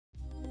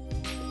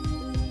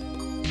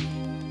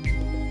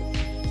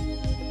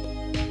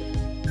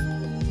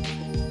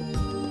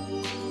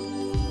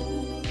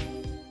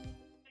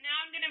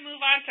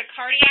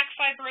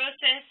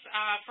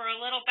for a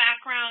little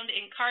background,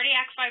 in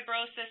cardiac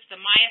fibrosis, the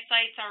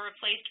myocytes are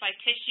replaced by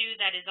tissue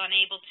that is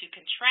unable to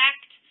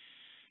contract.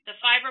 The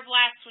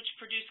fibroblasts, which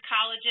produce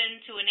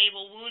collagen to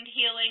enable wound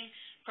healing,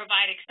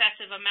 provide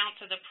excessive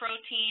amounts of the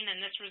protein,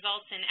 and this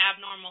results in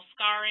abnormal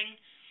scarring.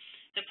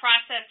 The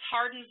process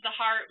hardens the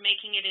heart,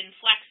 making it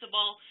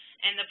inflexible,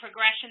 and the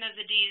progression of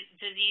the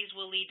disease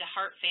will lead to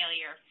heart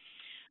failure.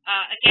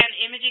 Again,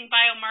 imaging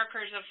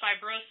biomarkers of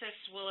fibrosis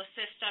will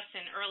assist us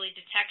in early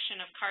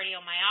detection of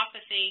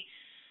cardiomyopathy.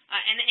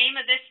 And the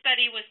aim of this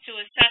study was to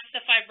assess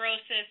the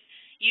fibrosis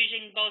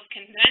using both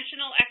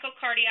conventional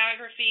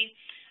echocardiography,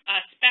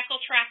 speckle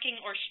tracking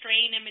or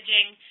strain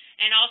imaging,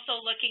 and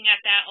also looking at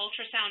that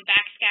ultrasound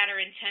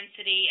backscatter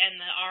intensity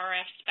and the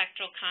RF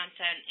spectral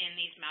content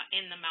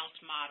in the mouse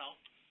model.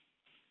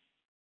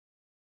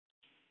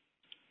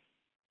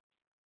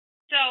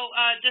 So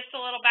just a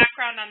little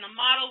background on the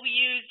model we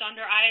used.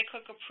 Under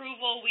IACUC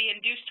approval, we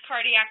induced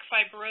cardiac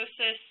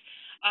fibrosis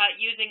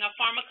using a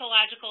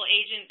pharmacological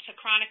agent to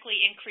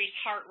chronically increase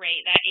heart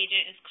rate. That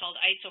agent is called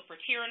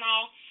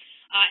Isoproterenol,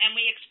 and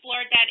we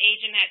explored that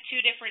agent at 2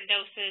 different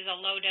doses, a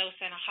low dose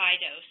and a high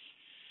dose.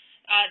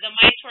 The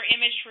mice were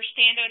imaged for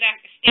standard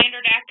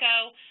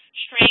echo,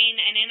 strain,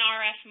 and in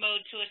RF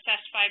mode to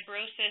assess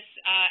fibrosis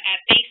at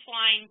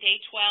baseline,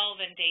 day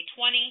 12, and day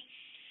 20.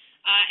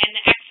 And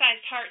the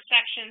excised heart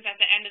sections at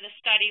the end of the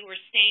study were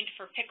stained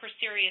for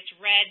picrocereus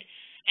red,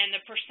 and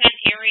the percent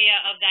area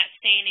of that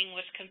staining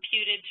was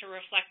computed to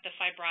reflect the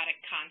fibrotic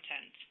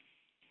content.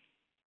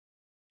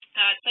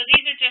 So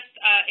these are just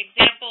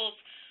examples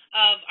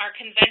of our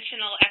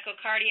conventional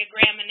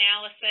echocardiogram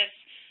analysis.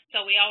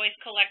 So we always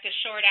collect a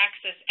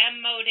short-axis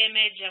M-mode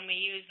image, and we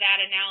use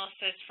that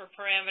analysis for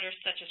parameters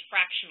such as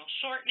fractional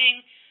shortening.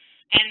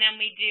 And then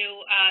we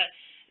do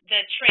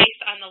the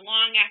trace on the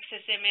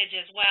long-axis image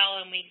as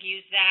well, and we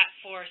use that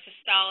for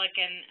systolic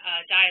and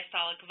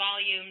diastolic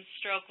volumes,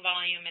 stroke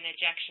volume, and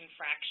ejection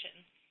fraction.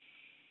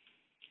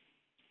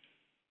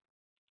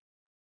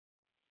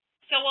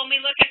 So when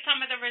we look at some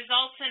of the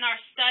results in our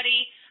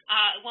study,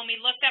 when we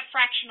looked at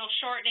fractional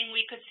shortening,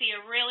 we could see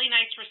a really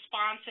nice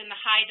response in the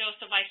high dose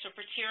of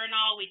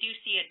isoproterenol. We do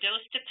see a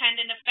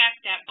dose-dependent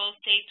effect at both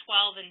day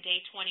 12 and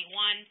day 21.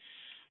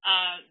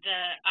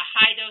 A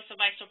high dose of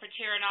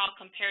isoproterenol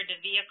compared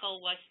to vehicle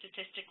was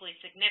statistically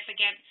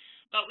significant,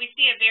 but we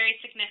see a very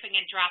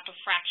significant drop of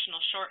fractional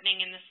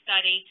shortening in the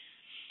study.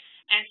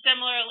 And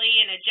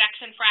similarly, in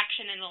ejection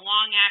fraction in the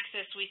long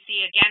axis, we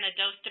see again a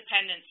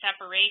dose-dependent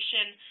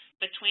separation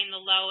between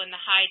the low and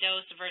the high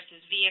dose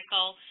versus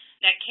vehicle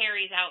that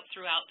carries out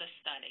throughout the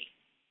study.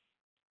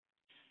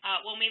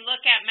 When we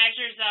look at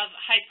measures of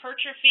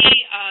hypertrophy,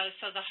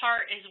 so the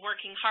heart is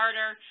working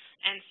harder,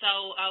 and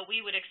so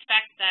we would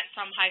expect that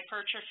some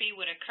hypertrophy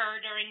would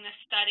occur during this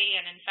study,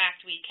 and in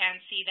fact we can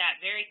see that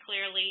very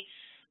clearly.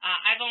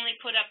 I've only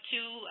put up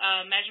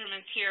 2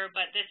 measurements here,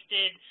 but this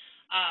did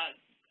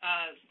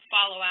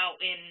follow out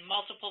in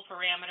multiple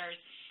parameters.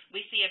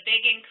 We see a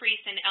big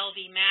increase in LV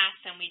mass,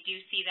 and we do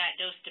see that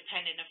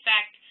dose-dependent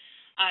effect.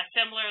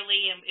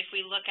 Similarly, if we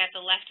look at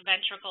the left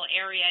ventricle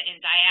area in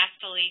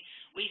diastole,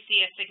 we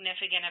see a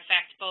significant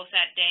effect both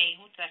at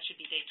that should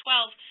be day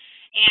 12,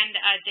 and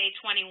day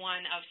 21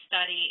 of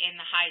study in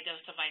the high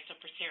dose of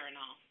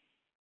isoproterenol.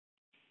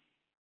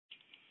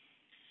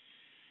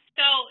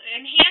 So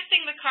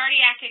enhancing the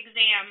cardiac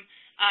exam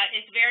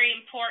is very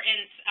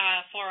important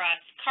for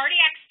us.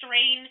 Cardiac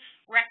strain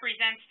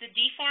represents the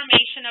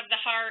deformation of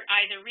the heart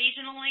either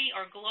regionally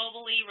or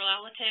globally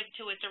relative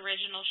to its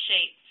original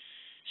shape.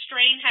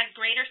 Strain has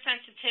greater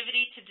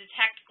sensitivity to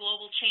detect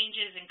global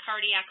changes in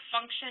cardiac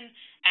function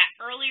at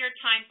earlier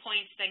time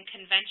points than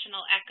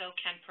conventional echo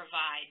can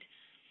provide.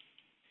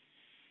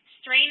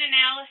 Strain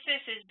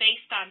analysis is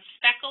based on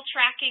speckle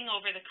tracking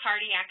over the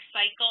cardiac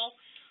cycle.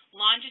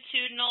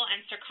 Longitudinal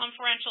and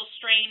circumferential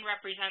strain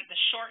represent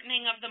the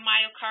shortening of the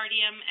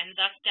myocardium and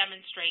thus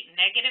demonstrate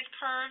negative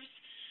curves.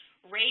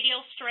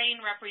 Radial strain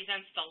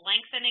represents the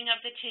lengthening of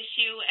the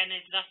tissue and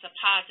is thus a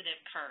positive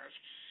curve.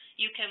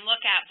 You can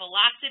look at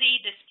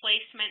velocity,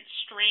 displacement,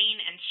 strain,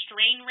 and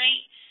strain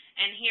rate.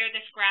 And here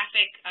this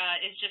graphic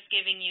is just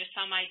giving you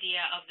some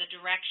idea of the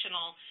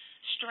directional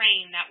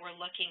strain that we're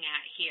looking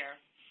at here.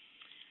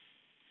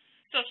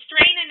 So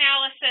strain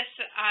analysis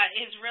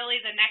is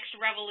really the next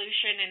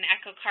revolution in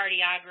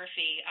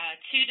echocardiography.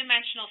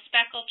 2-dimensional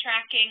speckle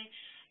tracking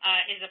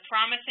is a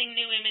promising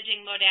new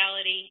imaging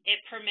modality.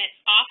 It permits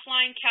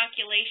offline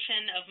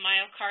calculation of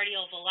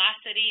myocardial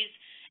velocities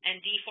and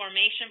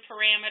deformation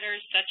parameters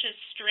such as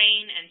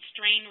strain and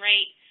strain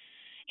rate.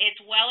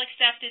 It's well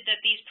accepted that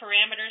these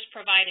parameters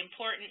provide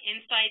important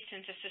insights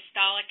into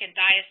systolic and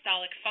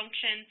diastolic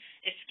function,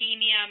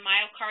 ischemia,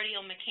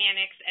 myocardial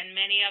mechanics, and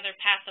many other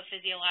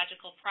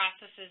pathophysiological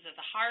processes of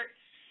the heart.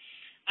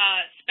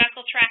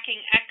 Speckle tracking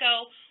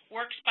echo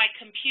works by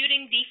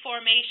computing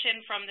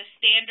deformation from the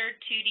standard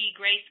 2D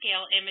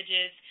grayscale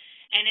images,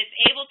 and it's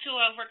able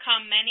to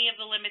overcome many of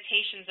the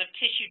limitations of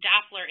tissue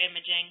Doppler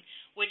imaging,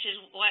 which is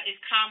what is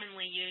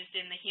commonly used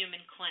in the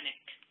human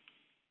clinic.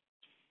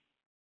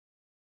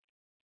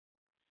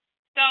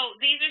 So So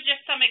these are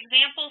just some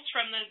examples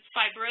from the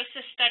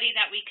fibrosis study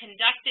that we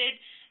conducted.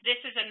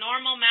 This is a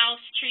normal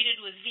mouse treated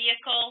with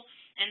vehicle,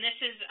 and this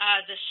is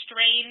the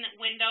strain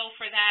window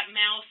for that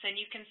mouse. And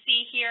you can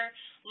see here,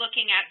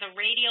 looking at the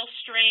radial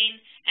strain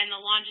and the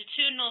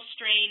longitudinal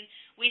strain,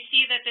 we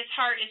see that this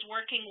heart is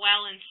working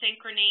well in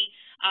synchrony,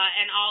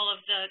 and all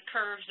of the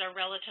curves are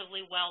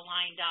relatively well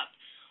lined up.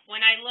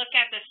 When I look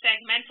at the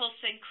segmental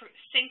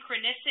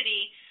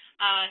synchronicity,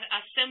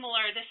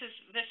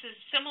 this is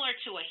similar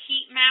to a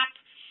heat map.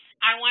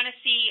 I want to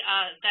see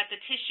that the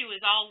tissue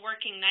is all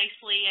working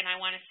nicely, and I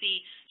want to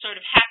see sort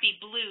of happy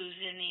blues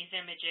in these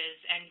images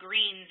and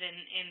greens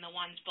in the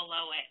ones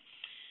below it.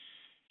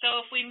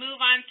 So if we move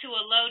on to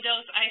a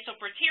low-dose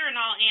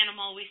isoproterenol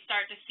animal, we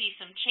start to see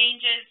some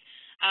changes.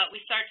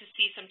 We start to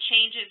see some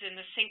changes in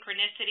the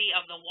synchronicity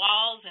of the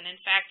walls, and in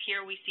fact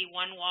here we see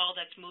one wall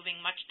that's moving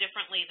much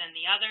differently than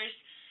the others.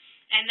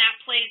 And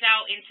that plays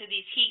out into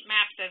these heat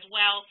maps as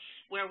well,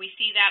 where we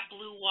see that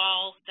blue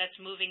wall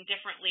that's moving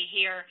differently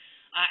here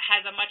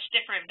has a much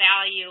different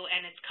value,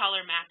 and its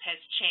color map has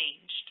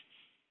changed.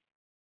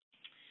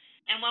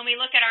 And when we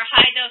look at our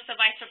high dose of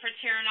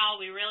isoproterenol,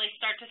 we really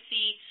start to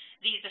see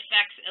these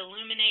effects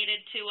illuminated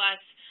to us.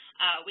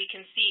 We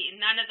can see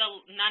none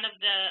of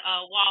the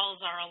walls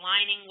are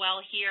aligning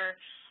well here.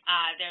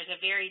 There's a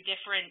very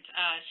different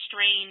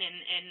strain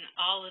in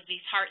all of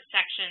these heart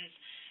sections.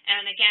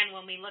 And again,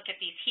 when we look at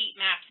these heat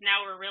maps,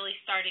 now we're really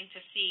starting to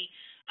see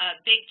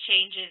big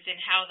changes in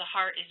how the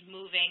heart is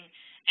moving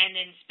and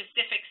in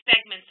specific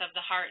segments of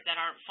the heart that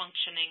aren't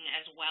functioning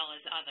as well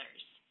as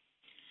others.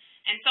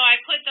 And so I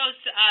put those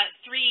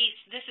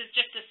this is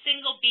just a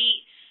single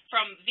beat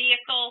from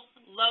vehicle,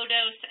 low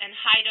dose, and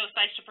high dose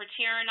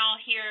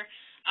isoproterenol here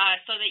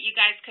so that you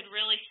guys could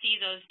really see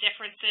those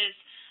differences.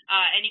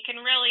 And you can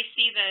really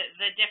see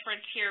the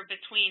difference here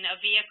between a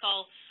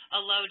vehicle,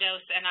 a low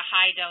dose, and a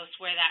high dose,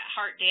 where that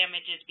heart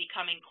damage is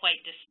becoming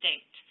quite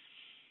distinct.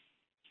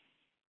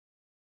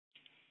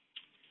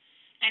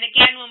 And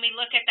again, when we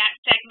look at that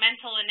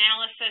segmental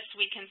analysis,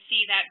 we can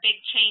see that big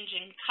change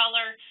in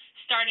color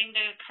starting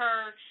to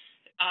occur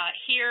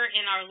here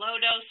in our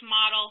low-dose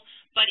model,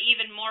 but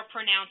even more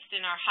pronounced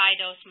in our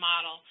high-dose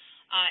model.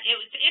 It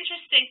was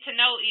interesting to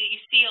note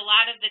you see a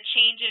lot of the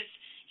changes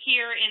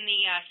here in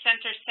the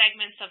center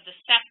segments of the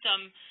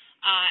septum,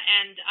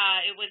 and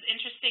it was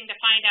interesting to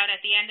find out at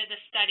the end of the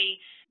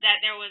study that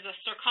there was a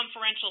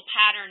circumferential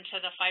pattern to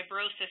the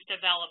fibrosis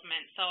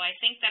development. So I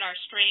think that our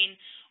strain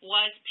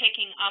was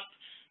picking up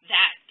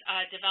that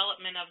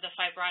development of the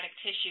fibrotic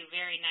tissue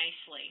very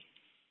nicely.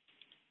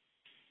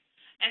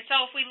 And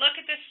so if we look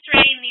at the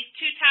strain, these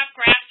two top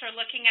graphs are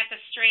looking at the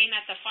strain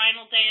at the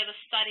final day of the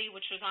study,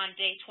 which was on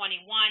day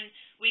 21.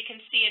 We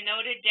can see a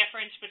noted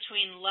difference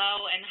between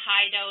low and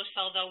high dose,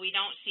 although we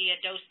don't see a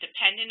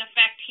dose-dependent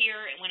effect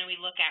here when we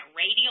look at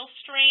radial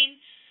strain.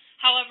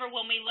 However,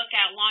 when we look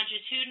at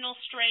longitudinal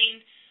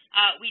strain,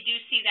 we do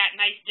see that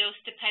nice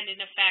dose-dependent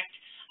effect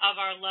of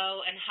our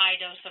low and high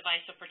dose of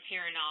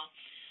isoproterenol.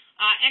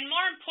 And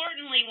more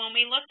importantly, when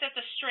we looked at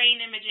the strain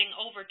imaging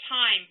over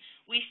time,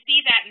 we see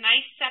that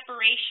nice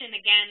separation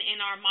again in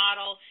our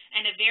model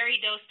and a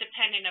very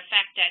dose-dependent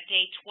effect at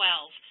day 12.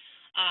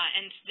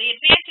 And the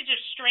advantage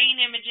of strain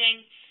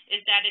imaging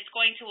is that it's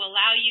going to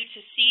allow you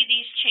to see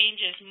these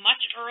changes much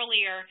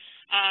earlier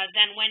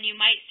than when you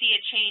might see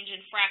a change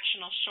in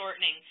fractional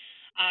shortening.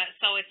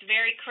 So it's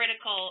very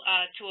critical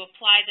to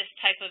apply this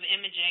type of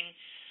imaging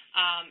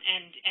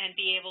and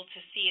be able to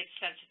see its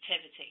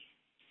sensitivity.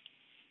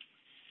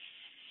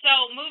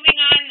 So moving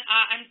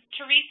on,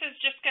 Teresa's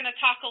just going to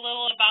talk a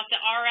little about the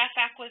RF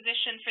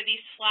acquisition for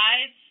these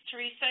slides.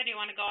 Teresa, do you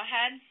want to go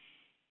ahead?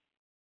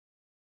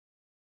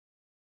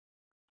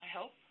 I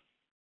hope.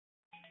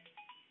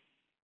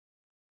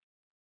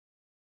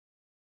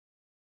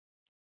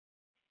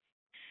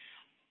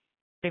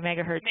 3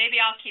 megahertz.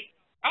 Maybe I'll keep.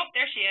 Oh,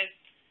 there she is.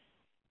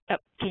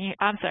 Oh,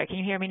 I'm sorry. Can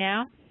you hear me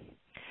now?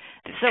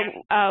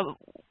 So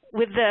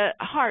with the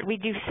heart, we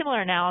do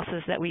similar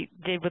analysis that we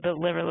did with the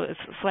liver, with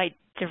slight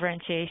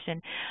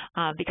differentiation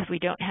because we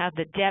don't have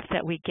the depth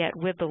that we get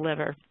with the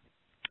liver.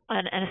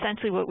 And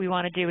essentially what we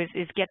want to do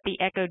is get the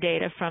echo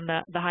data from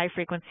the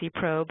high-frequency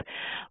probe,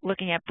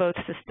 looking at both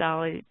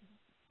systole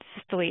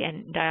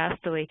and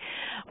diastole.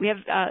 We have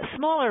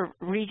smaller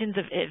regions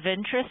of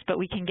interest, but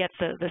we can get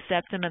the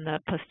septum and the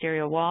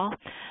posterior wall.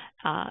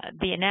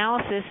 The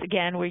analysis,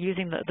 again, we're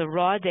using the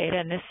raw data,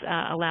 and this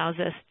allows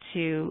us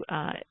to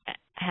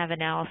have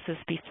analysis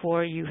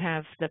before you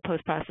have the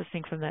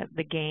post-processing from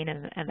the gain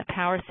and the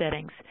power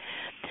settings.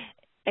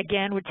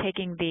 Again, we're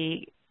taking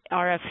the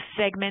RF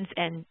segments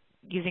and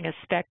using a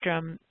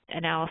spectrum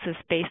analysis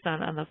based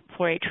on the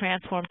Fourier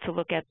transform to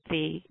look at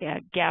the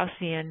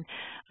Gaussian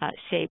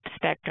shaped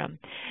spectrum.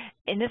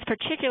 In this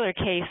particular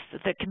case,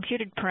 the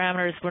computed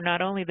parameters were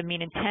not only the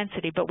mean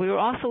intensity, but we were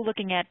also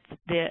looking at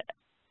the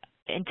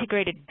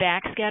integrated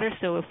backscatter.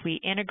 So if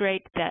we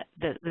integrate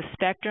the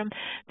spectrum,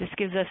 this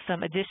gives us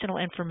some additional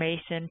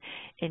information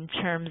in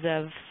terms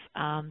of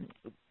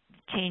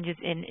changes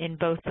in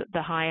both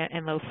the high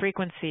and low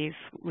frequencies,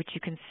 which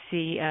you can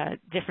see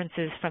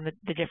differences from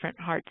the different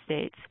heart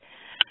states.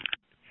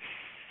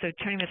 So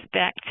turning this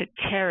back to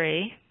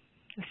Terry,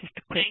 this is just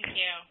a quick. Thank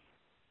you.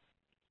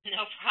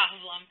 No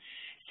problem.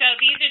 So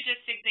these are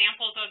just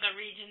examples of the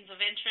regions of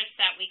interest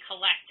that we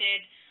collected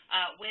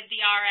with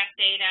the RF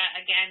data.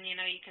 Again,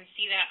 you can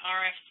see that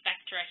RF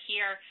spectra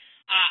here.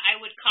 I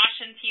would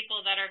caution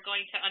people that are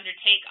going to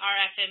undertake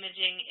RF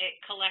imaging.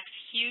 It collects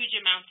huge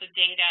amounts of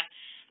data,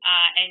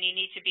 and you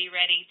need to be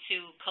ready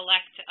to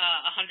collect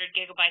 100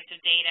 gigabytes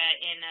of data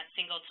in a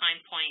single time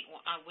point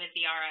with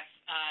the RF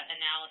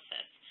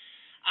analysis.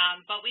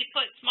 But we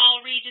put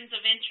small regions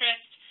of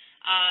interest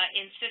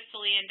in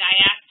systole and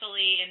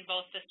diastole in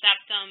both the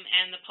septum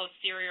and the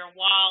posterior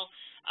wall,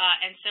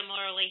 and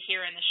similarly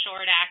here in the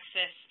short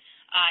axis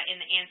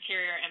in the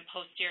anterior and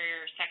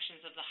posterior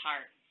sections of the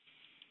heart.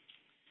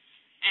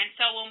 And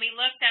so when we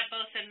looked at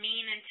both the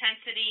mean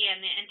intensity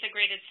and the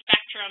integrated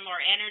spectrum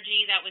or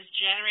energy that was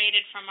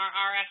generated from our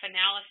RF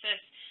analysis,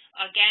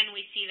 again,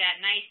 we see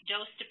that nice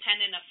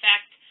dose-dependent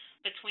effect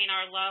between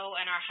our low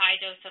and our high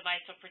dose of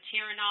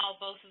isoproterenol.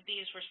 Both of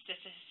these were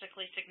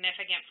statistically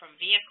significant from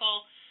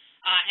vehicle.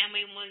 And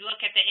when we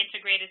look at the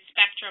integrated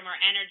spectrum or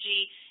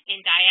energy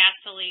in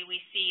diastole, we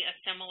see a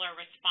similar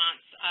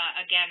response.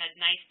 Again, a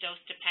nice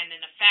dose-dependent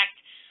effect,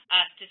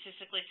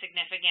 statistically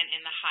significant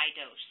in the high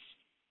dose.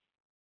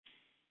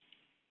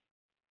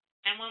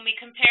 And when we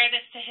compare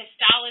this to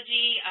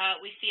histology,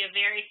 we see a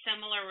very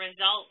similar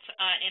result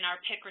in our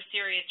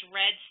picroserous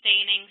red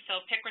staining.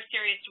 So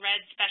picroserous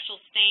red special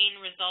stain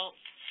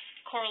results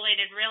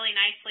correlated really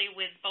nicely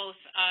with both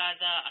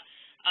the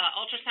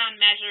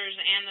ultrasound measures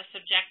and the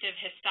subjective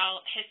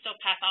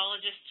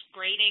histopathologist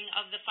grading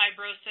of the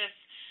fibrosis.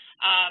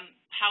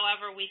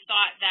 However, we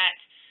thought that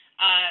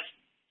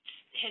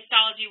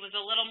histology was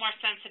a little more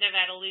sensitive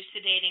at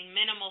elucidating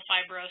minimal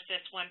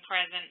fibrosis when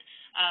present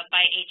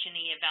by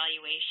H&E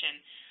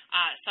evaluation.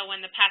 So when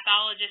the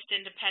pathologist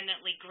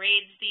independently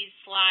grades these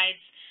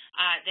slides,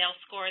 they'll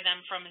score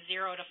them from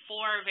 0 to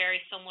 4, very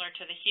similar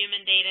to the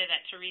human data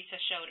that Teresa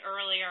showed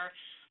earlier.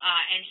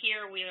 And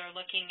here we are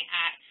looking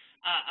at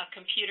a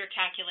computer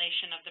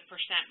calculation of the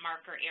percent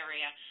marker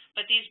area.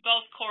 But these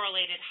both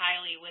correlated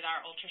highly with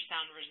our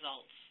ultrasound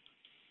results.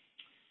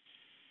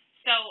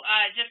 So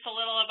just a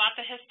little about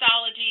the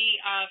histology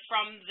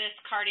from this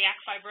cardiac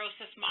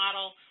fibrosis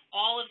model.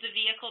 All of the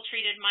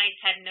vehicle-treated mice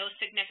had no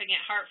significant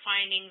heart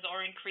findings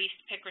or increased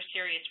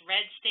picroserous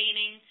red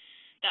staining.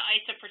 The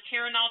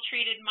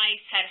isoproterenol-treated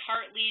mice had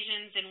heart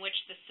lesions in which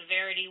the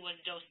severity was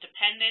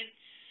dose-dependent.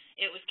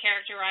 It was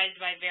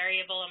characterized by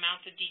variable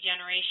amounts of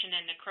degeneration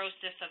and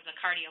necrosis of the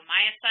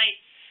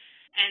cardiomyocytes,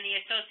 and the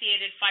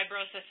associated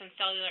fibrosis and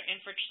cellular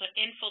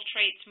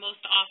infiltrates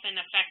most often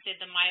affected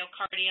the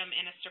myocardium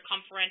in a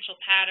circumferential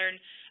pattern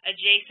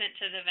adjacent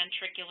to the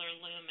ventricular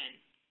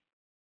lumen.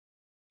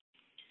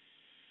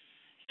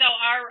 So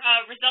our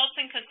results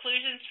and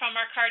conclusions from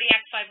our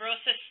cardiac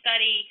fibrosis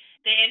study,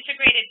 the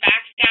integrated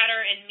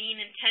backscatter and mean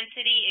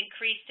intensity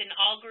increased in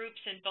all groups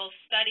in both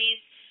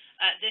studies.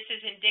 This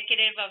is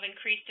indicative of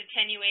increased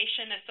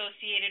attenuation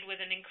associated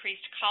with an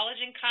increased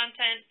collagen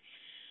content.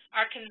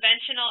 Our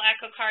conventional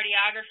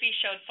echocardiography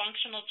showed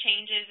functional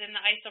changes in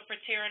the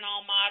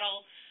isoproterenol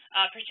model,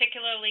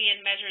 particularly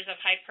in measures of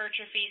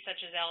hypertrophy such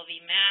as LV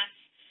mass.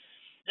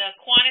 The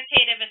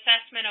quantitative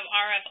assessment of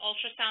RF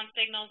ultrasound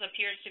signals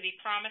appears to be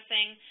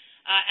promising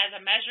as a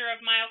measure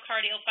of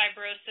myocardial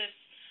fibrosis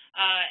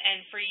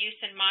and for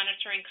use in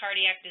monitoring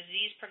cardiac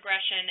disease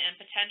progression and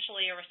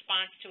potentially a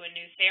response to a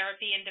new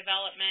therapy in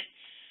development.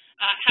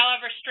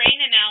 However, strain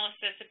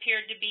analysis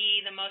appeared to be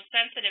the most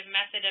sensitive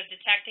method of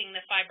detecting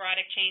the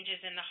fibrotic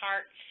changes in the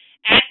heart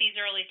at these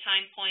early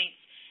time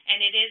points, and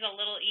it is a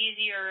little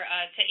easier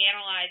to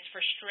analyze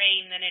for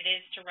strain than it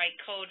is to write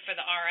code for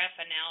the RF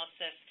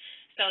analysis.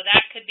 So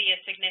that could be a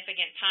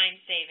significant time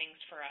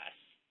savings for us.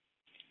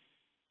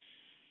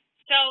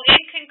 So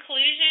in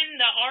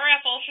conclusion, the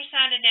RF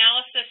ultrasound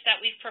analysis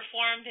that we've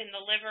performed in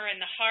the liver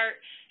and the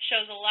heart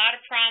shows a lot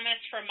of promise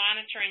for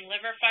monitoring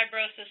liver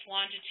fibrosis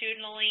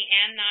longitudinally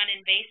and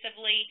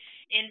non-invasively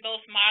in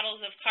both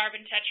models of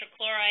carbon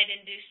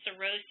tetrachloride-induced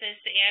cirrhosis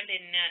and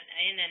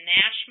in a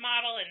NASH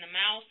model in the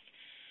mouse.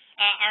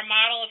 Our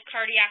model of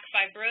cardiac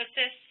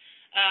fibrosis,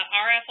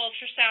 RF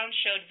ultrasound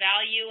showed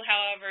value.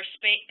 However,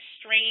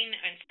 strain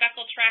and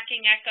speckle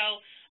tracking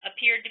echo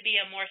appeared to be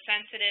a more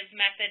sensitive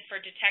method for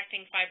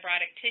detecting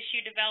fibrotic tissue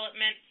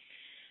development.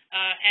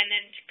 And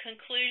then to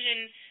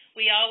conclusion,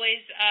 we always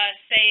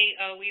say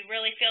we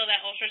really feel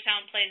that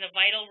ultrasound plays a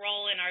vital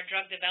role in our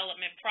drug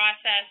development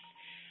process.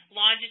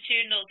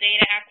 Longitudinal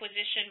data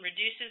acquisition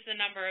reduces the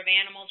number of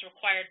animals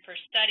required per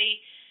study.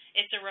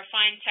 It's a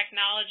refined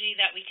technology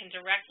that we can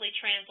directly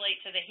translate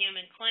to the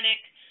human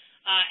clinic,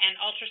 and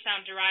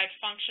ultrasound-derived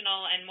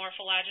functional and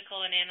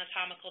morphological and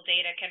anatomical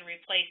data can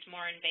replace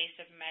more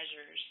invasive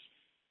measures.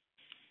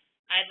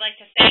 I'd like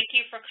to thank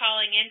you for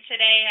calling in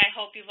today. I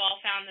hope you've all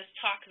found this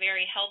talk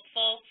very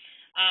helpful.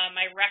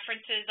 My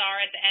references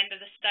are at the end of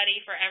the study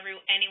for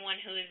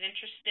anyone who is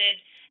interested.